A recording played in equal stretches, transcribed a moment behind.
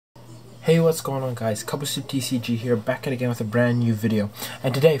Hey, what's going on, guys? Kabusu TCG here, back at again with a brand new video.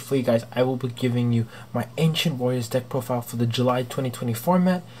 And today for you guys, I will be giving you my Ancient Warriors deck profile for the July 2020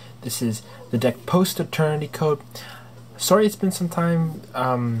 format. This is the deck post Eternity Code. Sorry it's been some time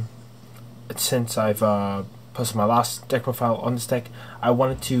since I've posted my last deck profile on this deck. I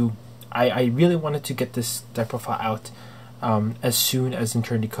really wanted to get this deck profile out as soon as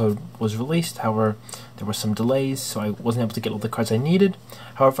Eternity Code was released. However, there were some delays, so I wasn't able to get all the cards I needed.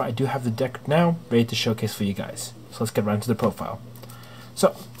 However, I do have the deck now ready to showcase for you guys. So let's get right into the profile.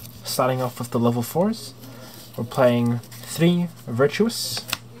 So, starting off with the level 4s, we're playing 3 Virtuous,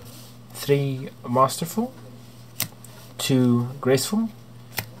 3 Masterful, 2 Graceful,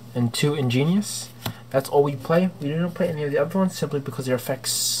 and 2 Ingenious. That's all we play. We didn't play any of the other ones simply because their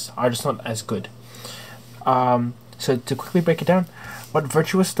effects are just not as good. So to quickly break it down, what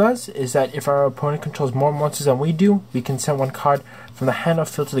Virtuous does is that if our opponent controls more monsters than we do, we can send one card from the hand or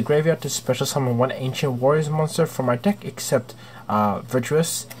field to the graveyard to special summon one Ancient Warriors monster from our deck except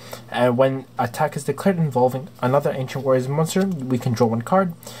Virtuous. And when attack is declared involving another Ancient Warriors monster, we can draw one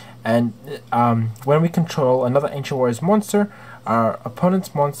card. And when we control another Ancient Warriors monster, our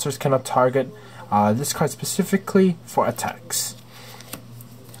opponent's monsters cannot target this card specifically for attacks.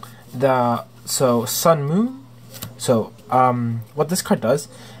 So Sun Moon. So what this card does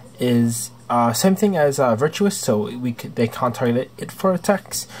is same thing as Virtuous, so they can't target it for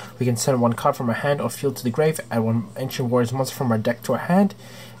attacks. We can send one card from our hand or field to the grave, add one Ancient Warriors monster from our deck to our hand,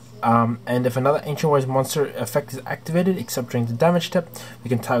 and if another Ancient Warriors monster effect is activated, except during the damage step, we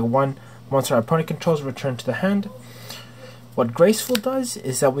can target one monster our opponent controls, return to the hand. What Graceful does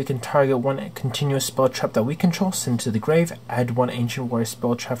is that we can target one continuous spell trap that we control, send to the grave, add one Ancient Warrior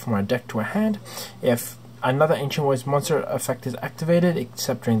spell trap from our deck to our hand. If another Ancient Warriors monster effect is activated,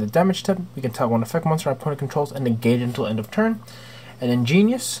 except during the damage step, we can target one effect monster our opponent controls and negate it until end of turn. And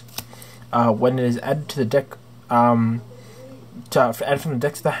Ingenious, when it is added to the deck, add from the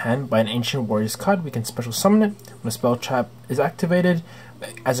deck to the hand by an Ancient Warriors card, we can special summon it. When a spell trap is activated,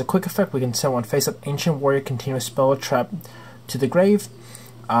 as a quick effect, we can send one face-up Ancient Warrior continuous spell trap to the grave,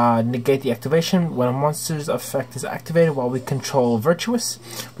 negate the activation. When a monster's effect is activated while we control Virtuous,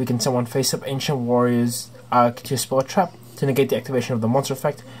 we can send one face-up Ancient Warriors continuous spell trap to negate the activation of the monster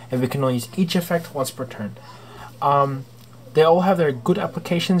effect, and we can only use each effect once per turn. They all have their good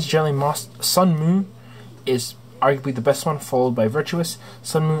applications. Generally, Sun Moon is arguably the best one, followed by Virtuous.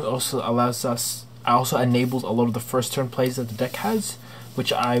 Sun Moon also enables a lot of the first turn plays that the deck has,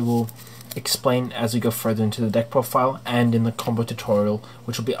 which I will explain as we go further into the deck profile and in the combo tutorial,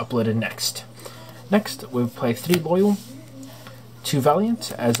 which will be uploaded next. Next, we play 3 Loyal, 2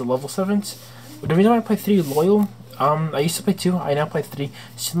 Valiant as the level 7s. The reason why I play 3 Loyal, I used to play 2, I now play 3,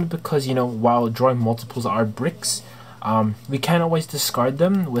 simply because, you know, while drawing multiples are bricks, we can't always discard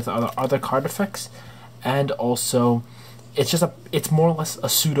them with other card effects, and also it's more or less a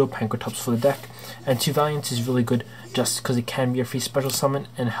pseudo Pankratops for the deck, and 2 Valiants is really good just because it can be a free special summon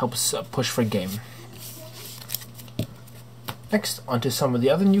and helps push for game. Next, onto some of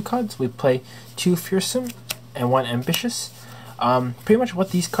the other new cards. We play 2 Fearsome and 1 Ambitious. Pretty much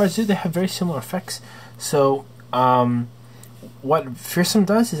what these cards do, they have very similar effects. So what Fearsome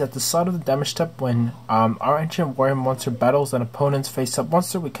does is at the start of the damage step, when our Ancient Warrior monster battles an opponent's face-up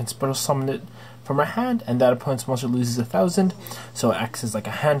monster, we can special summon it from our hand, and that opponent's monster loses 1,000, so it acts as like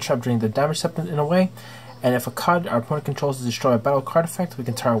a hand trap during the damage step in a way. And if a card our opponent controls is destroy a battle card effect, we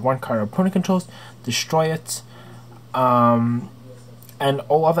can target one card our opponent controls, destroy it, and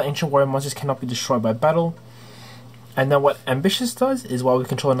all other Ancient Warrior monsters cannot be destroyed by battle. And then what Ambitious does is while we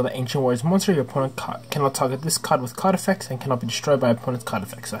control another Ancient Warriors monster, your opponent cannot target this card with card effects and cannot be destroyed by opponent's card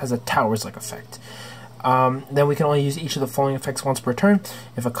effects, so it has a Towers-like effect. Then we can only use each of the following effects once per turn.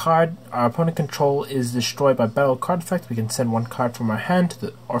 If a card our opponent control is destroyed by battle card effect, we can send one card from our hand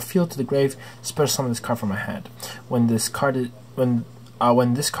or field to the grave, special summon this card from our hand. When this card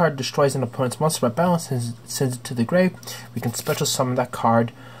destroys an opponent's monster by battle and sends it to the grave, we can special summon that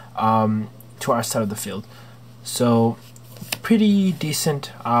card to our side of the field. So pretty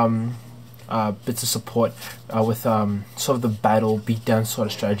decent bits of support with sort of the battle beatdown sort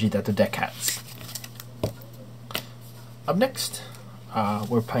of strategy that the deck has. Up next,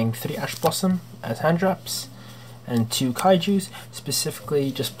 we're playing 3 Ash Blossom as hand traps and 2 Kaijus,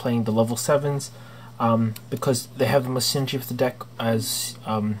 specifically just playing the level 7s because they have the most synergy with the deck, as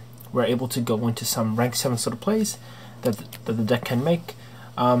we're able to go into some rank 7 sort of plays that the deck can make.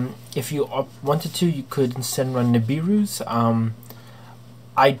 If you wanted to, you could instead run Nibiru's.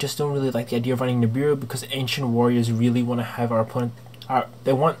 I just don't really like the idea of running Nibiru because Ancient Warriors really want to have our opponent,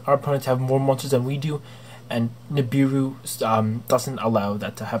 they want our opponent to have more monsters than we do, and Nibiru doesn't allow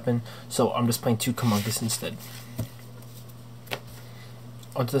that to happen, so I'm just playing 2 Kumagis instead.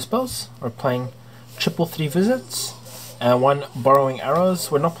 Onto the spells, we're playing triple 3 visits and 1 borrowing arrows.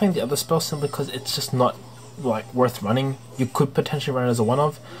 We're not playing the other spell simply because it's just not like worth running. You could potentially run it as a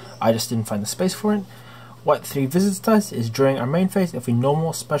one-of. I just didn't find the space for it. What 3 visits does is during our main phase, if we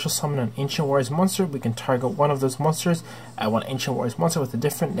normal special summon an Ancient Warriors monster, we can target one of those monsters, add 1 Ancient Warriors monster with a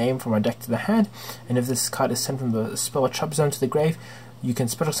different name from our deck to the hand, and if this card is sent from the spell or trap zone to the grave, you can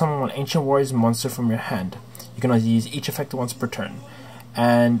special summon 1 Ancient Warriors monster from your hand. You can only use each effect once per turn.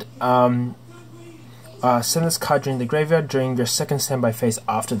 And send this card during the graveyard during your second standby phase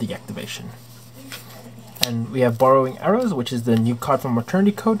after the activation. And we have Borrowing Arrows, which is the new card from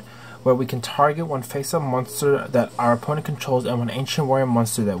Eternity Code, where we can target 1 face-up monster that our opponent controls and 1 Ancient Warrior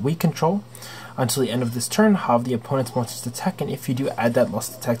monster that we control until the end of this turn. Have the opponent's monsters attack, and if you do, add that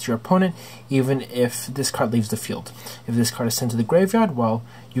lost attack to your opponent, even if this card leaves the field. If this card is sent to the graveyard, well,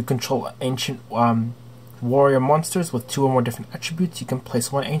 you control Ancient Warrior monsters with 2 or more different attributes. You can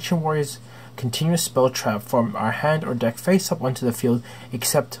place 1 Ancient Warrior's continuous spell trap from our hand or deck face up onto the field,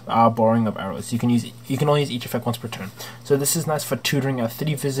 except Borrowing of Arrows. You can only use each effect once per turn. So this is nice for tutoring our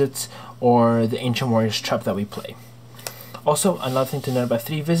 3 visits or the Ancient Warriors trap that we play. Also, another thing to note about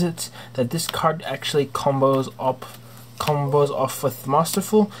 3 visits, that this card actually combos off with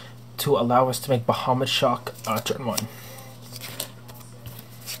Masterful to allow us to make Bahamut Shock turn 1.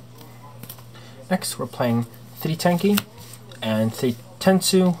 Next, we're playing 3 Tenki and 3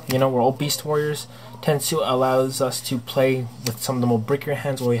 Tensu. You know, we're all Beast Warriors. Tensu allows us to play with some of the more brickier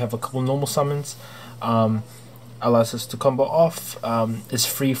hands where we have a couple normal summons. Allows us to combo off. Is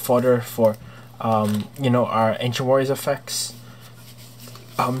free fodder for you know, our Ancient Warriors effects.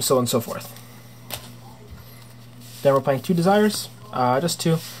 So on and so forth. Then we're playing 2 Desires. Just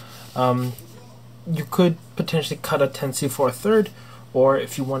 2. You could potentially cut a Tensu for a 3rd. Or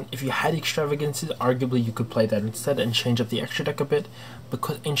if you had Extravagances, arguably you could play that instead and change up the extra deck a bit,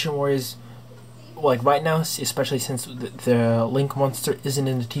 because Ancient Warriors, like right now, especially since the Link monster isn't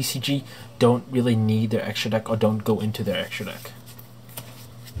in the TCG, don't really need their extra deck or don't go into their extra deck.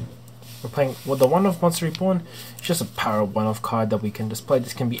 We're playing the one-of Monster Reborn. It's just a power one-of card that we can display.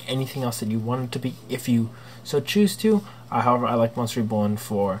 This can be anything else that you want it to be if you so choose to. However, I like Monster Reborn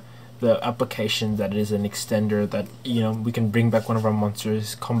for the application that it is an extender that, you know, we can bring back one of our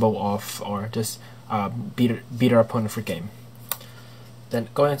monsters, combo off, or just beat our opponent for game. Then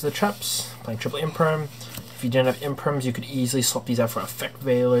going into the traps, playing triple Imperm. If you didn't have Imperms, you could easily swap these out for Effect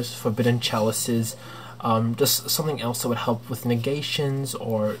Veilers, Forbidden Chalices, just something else that would help with negations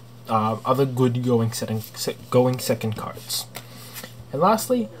or other good going second cards. And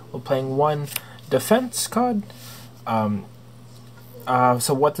lastly, we're playing 1 defense card.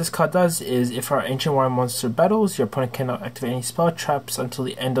 So what this card does is, if our Ancient Warrior monster battles, your opponent cannot activate any spell traps until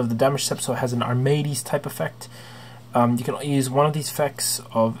the end of the damage step, so it has an Armades type effect. You can only use one of these effects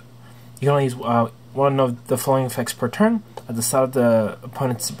one of the following effects per turn. At the start of the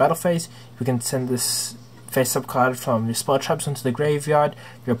opponent's battle phase, we can send this face-up card from your spell traps into the graveyard.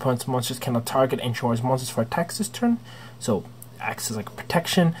 Your opponent's monsters cannot target Ancient Warriors monsters for attacks this turn, so acts as like a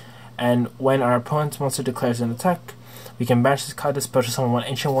protection. And when our opponent's monster declares an attack, we can banish this card to special summon 1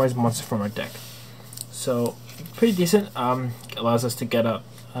 Ancient Warriors monster from our deck. So pretty decent. Allows us to get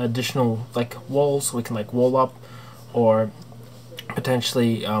additional like walls, so we can like wall up, or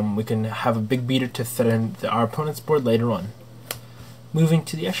potentially we can have a big beater to threaten our opponent's board later on. Moving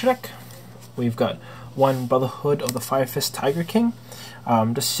to the extra deck, we've got 1 Brotherhood of the Fire Fist Tiger King.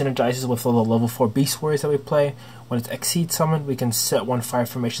 Just synergizes with all the level 4 Beast Warriors that we play. When it's Exceed summoned, we can set 1 Fire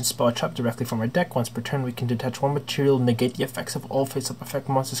Formation spell trap directly from our deck. Once per turn, we can detach 1 material, negate the effects of all face-up effect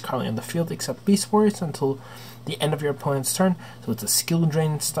monsters currently on the field except Beast Warriors until the end of your opponent's turn. So it's a skill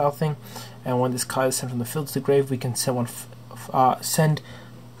drain style thing. And when this card is sent from the field to the grave, we can send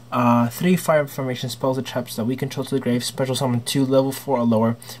 3 Fire Formation spells or traps that we control to the grave, special summon 2 level 4 or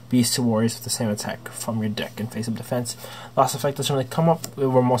lower Beast Warriors with the same attack from your deck and face-up defense. Last effect doesn't really come up.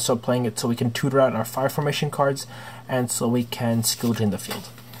 We're more so playing it so we can tutor out our Fire Formation cards and so we can skill drain the field.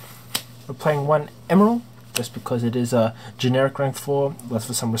 We're playing 1 Emerald just because it is a generic rank 4, left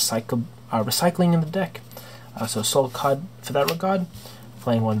for some recycling in the deck. So Soul card for that regard.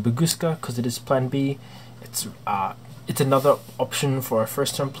 Playing 1 Baguska because it is Plan B. It's another option for our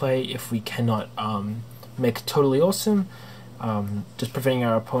first turn play if we cannot make Totally Awesome, just preventing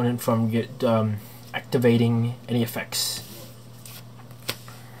our opponent from activating any effects.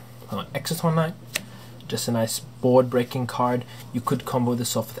 Exciton Knight, just a nice board breaking card. You could combo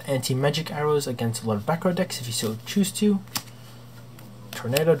this off with anti-magic arrows against a lot of back row decks if you so choose to.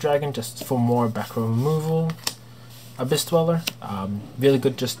 Tornado Dragon, just for more back row removal. Abyss Dweller, really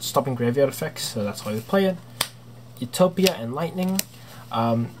good just stopping graveyard effects, so that's why we play it. Utopia and Lightning,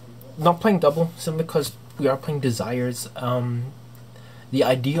 not playing double, simply because we are playing Desires. The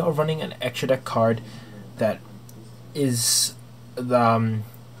idea of running an extra deck card that is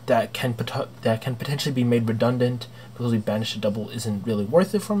that can potentially be made redundant because we banished a double isn't really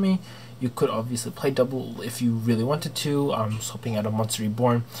worth it for me. You could obviously play double if you really wanted to, swapping out a Monster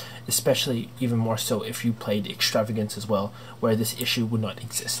Reborn, especially even more so if you played Extravagance as well, where this issue would not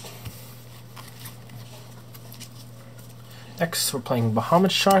exist. Next, we're playing Bahamut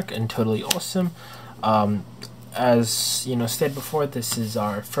Shark and Totally Awesome. As you know, stated before, this is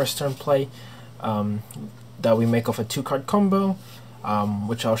our first turn play that we make off a 2-card combo,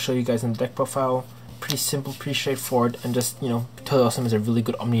 which I'll show you guys in the deck profile. Pretty simple, pretty straightforward, and just, you know, Totally Awesome is a really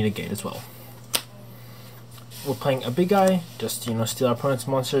good Omni Negate as well. We're playing a big guy, just, you know, steal our opponent's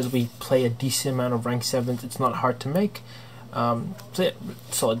monsters. We play a decent amount of rank 7s, it's not hard to make. So yeah,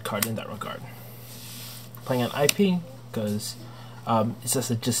 solid card in that regard. Playing an IP, because it's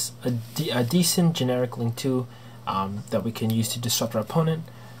just a decent generic Link 2 that we can use to disrupt our opponent.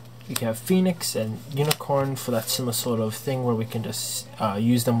 We can have Phoenix and Unicorn for that similar sort of thing where we can just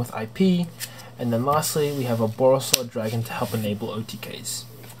use them with IP. And then lastly, we have a Borosaur Dragon to help enable OTKs.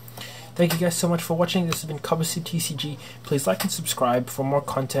 Thank you guys so much for watching. This has been Kabusu TCG. Please like and subscribe for more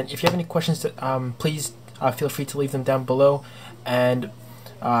content. If you have any questions, please feel free to leave them down below. And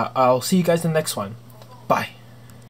I'll see you guys in the next one. Bye.